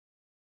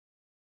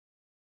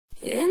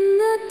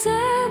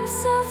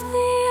depths of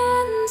the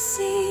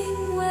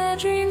unseen, where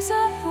dreams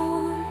are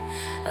born,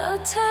 a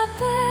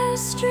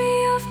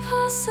tapestry of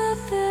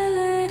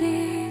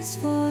possibilities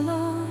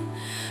forlorn,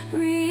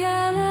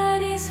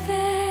 reality's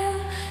veil,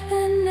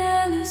 an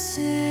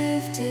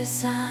elusive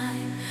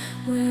design,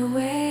 where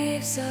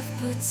waves of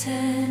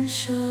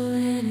potential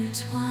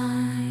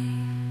intertwine.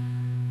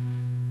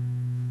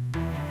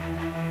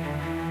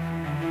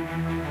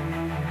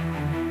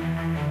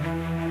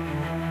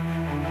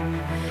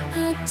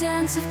 A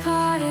dance of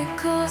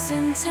particles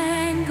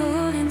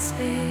entangled in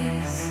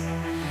space,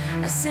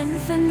 a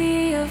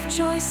symphony of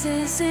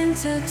choices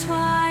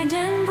intertwined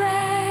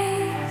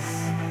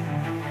embrace.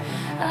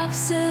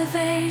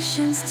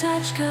 Observations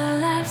touch,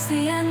 collapse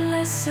the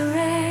endless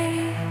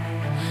array,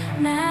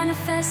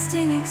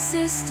 manifesting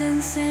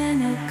existence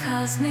in a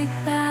cosmic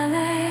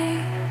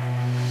ballet.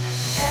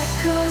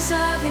 Echoes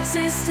of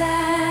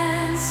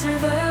existence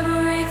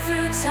reverberate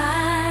through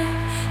time.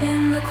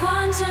 In the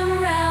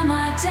quantum realm,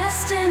 our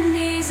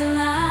destinies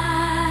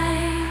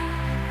align.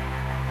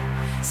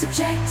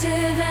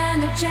 Subjective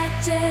and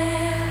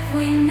objective,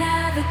 we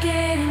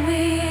navigate and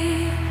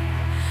weave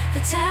the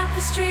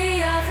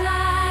tapestry of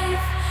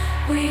life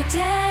we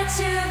dare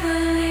to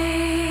believe.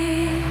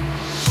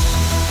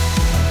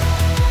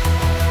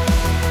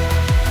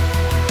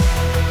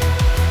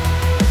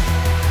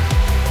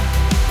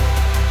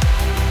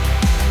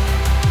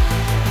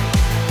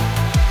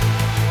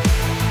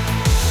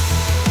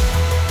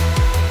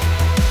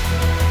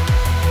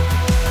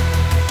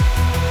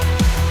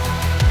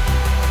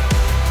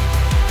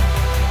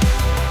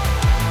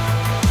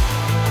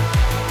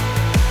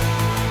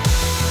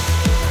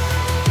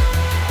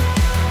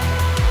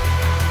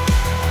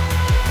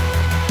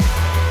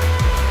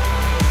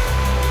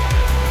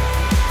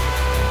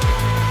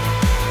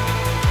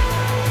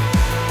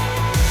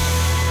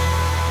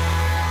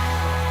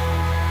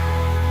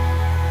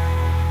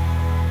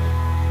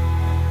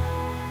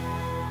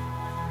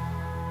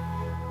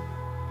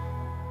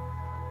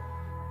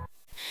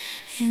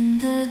 In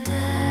the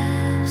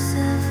depths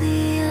of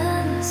the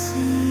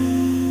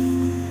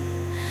unseen,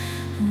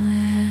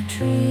 where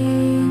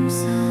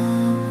dreams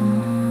are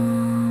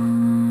born,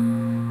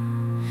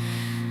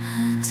 a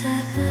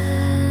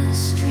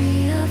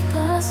tapestry of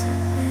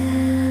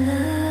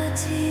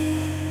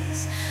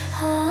possibilities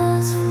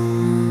haunts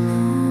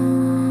forlorn.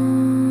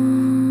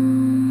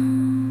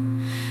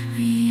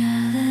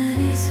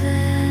 Reality's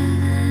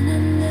veil, an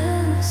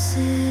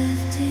elusive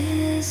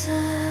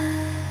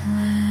design,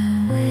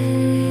 where